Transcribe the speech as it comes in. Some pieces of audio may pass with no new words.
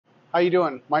How you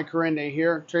doing? Mike Corrende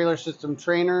here, trailer system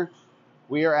trainer.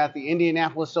 We are at the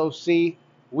Indianapolis OC.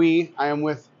 I am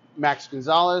with Max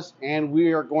Gonzalez, and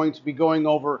we are going to be going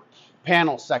over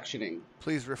panel sectioning.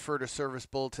 Please refer to Service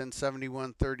Bulletin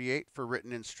 7138 for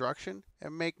written instruction,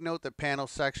 and make note that panel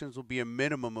sections will be a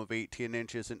minimum of 18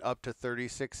 inches and up to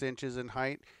 36 inches in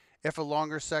height. If a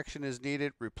longer section is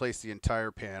needed, replace the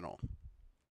entire panel.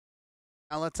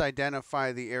 Now let's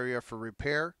identify the area for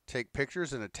repair, take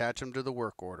pictures, and attach them to the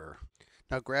work order.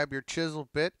 Now grab your chisel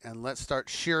bit and let's start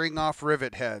shearing off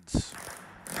rivet heads.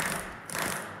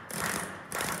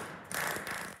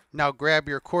 Now grab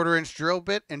your 1/4 inch drill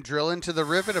bit and drill into the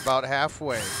rivet about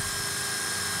halfway. I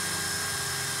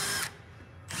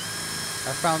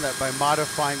found that by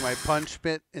modifying my punch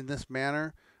bit in this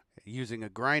manner, using a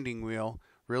grinding wheel,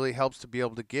 really helps to be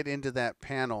able to get into that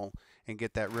panel and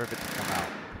get that rivet to come out.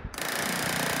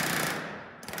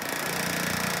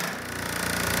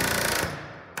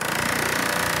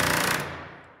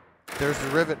 There's the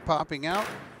rivet popping out,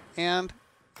 and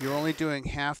you're only doing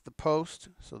half the post,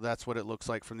 so that's what it looks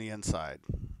like from the inside.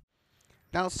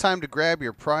 Now it's time to grab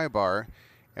your pry bar,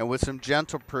 and with some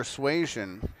gentle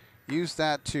persuasion, use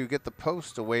that to get the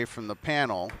post away from the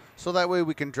panel, so that way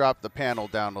we can drop the panel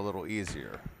down a little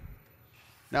easier.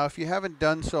 Now if you haven't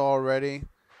done so already,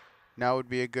 now would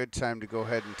be a good time to go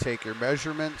ahead and take your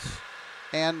measurements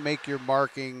and make your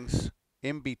markings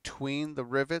in between the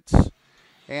rivets,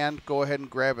 and go ahead and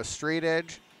grab a straight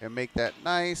edge and make that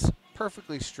nice,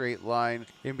 perfectly straight line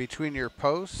in between your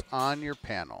posts on your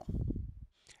panel.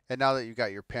 And now that you've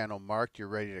got your panel marked, you're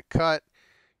ready to cut.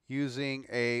 Using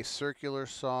a circular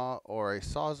saw or a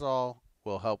sawzall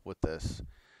will help with this.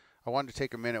 I wanted to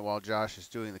take a minute while Josh is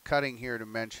doing the cutting here to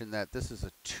mention that this is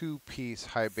a 2-piece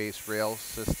high base rail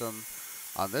system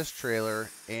on this trailer,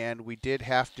 and we did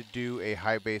have to do a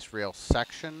high base rail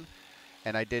section,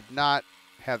 and I did not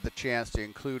have the chance to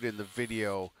include in the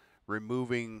video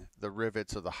removing the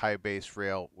rivets of the high base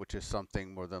rail, which is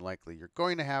something more than likely you're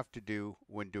going to have to do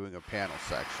when doing a panel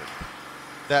section.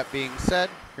 That being said,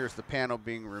 here's the panel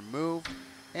being removed,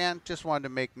 and just wanted to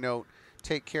make note,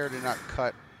 take care to not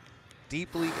cut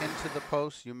deeply into the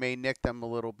posts. You may nick them a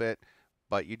little bit,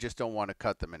 but you just don't want to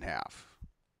cut them in half.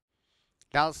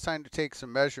 Now it's time to take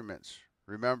some measurements.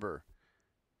 Remember,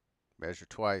 measure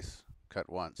twice, cut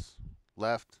once.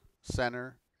 Left,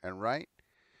 center, and right.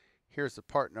 Here's the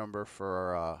part number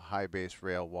for our high base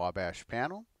rail Wabash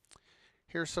panel.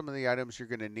 Here's some of the items you're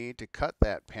going to need to cut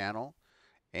that panel,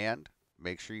 and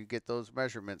make sure you get those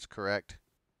measurements correct.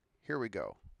 Here we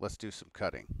go. Let's do some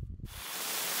cutting.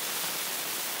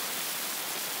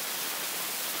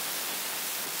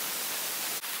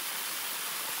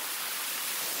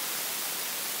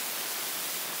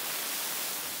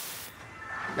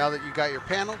 Now that you got your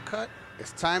panel cut,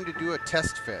 it's time to do a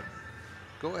test fit.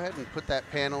 Go ahead and put that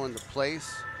panel into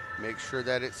place, make sure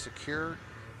that it's secure,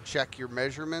 check your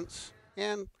measurements,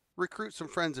 and recruit some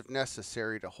friends if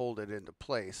necessary to hold it into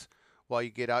place. While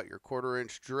you get out your 1/4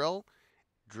 inch drill,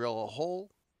 drill a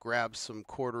hole, grab some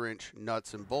 1/4 inch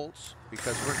nuts and bolts,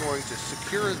 because we're going to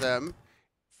secure them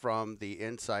from the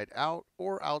inside out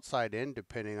or outside in,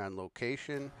 depending on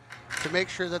location, to make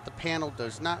sure that the panel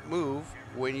does not move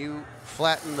when you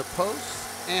flatten the posts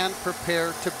and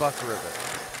prepare to buck rivet.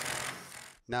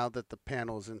 Now that the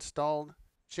panel is installed,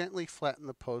 gently flatten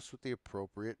the post with the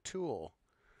appropriate tool.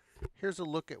 Here's a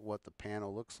look at what the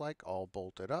panel looks like, all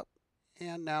bolted up.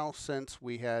 And now, since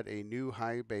we had a new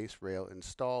high base rail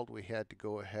installed, we had to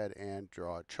go ahead and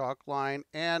draw a chalk line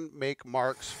and make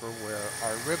marks for where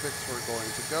our rivets were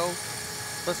going to go.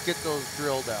 Let's get those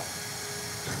drilled out.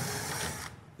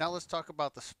 Now let's talk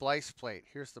about the splice plate.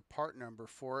 Here's the part number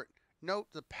for it. Note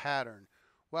the pattern.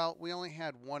 Well, we only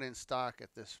had one in stock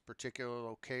at this particular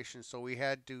location, so we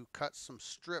had to cut some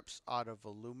strips out of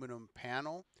aluminum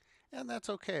panel, and that's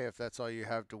okay if that's all you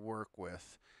have to work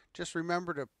with. Just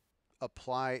remember to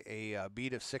apply a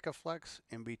bead of Sikaflex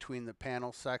in between the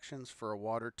panel sections for a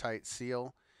watertight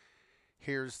seal.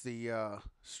 Here's the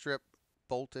strip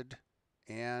bolted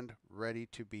and ready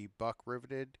to be buck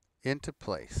riveted into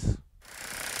place.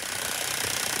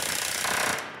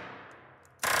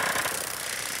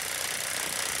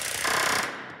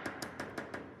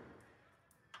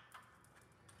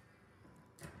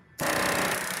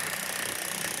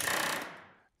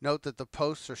 Note that the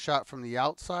posts are shot from the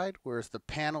outside, whereas the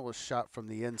panel is shot from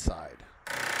the inside.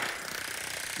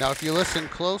 Now if you listen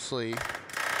closely,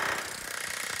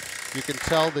 you can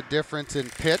tell the difference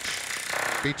in pitch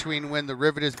between when the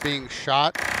rivet is being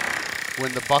shot,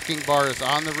 when the bucking bar is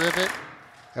on the rivet,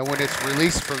 and when it's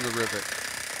released from the rivet.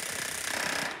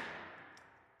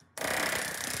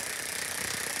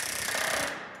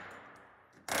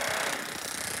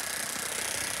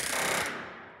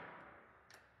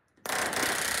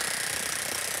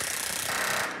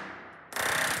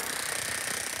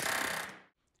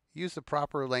 Use the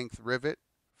proper length rivet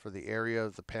for the area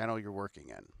of the panel you're working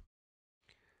in.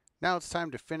 Now it's time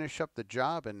to finish up the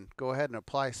job and go ahead and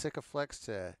apply Sikaflex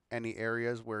to any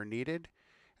areas where needed.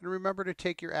 And remember to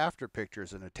take your after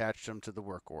pictures and attach them to the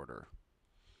work order.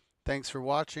 Thanks for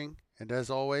watching, and as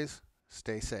always,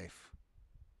 stay safe.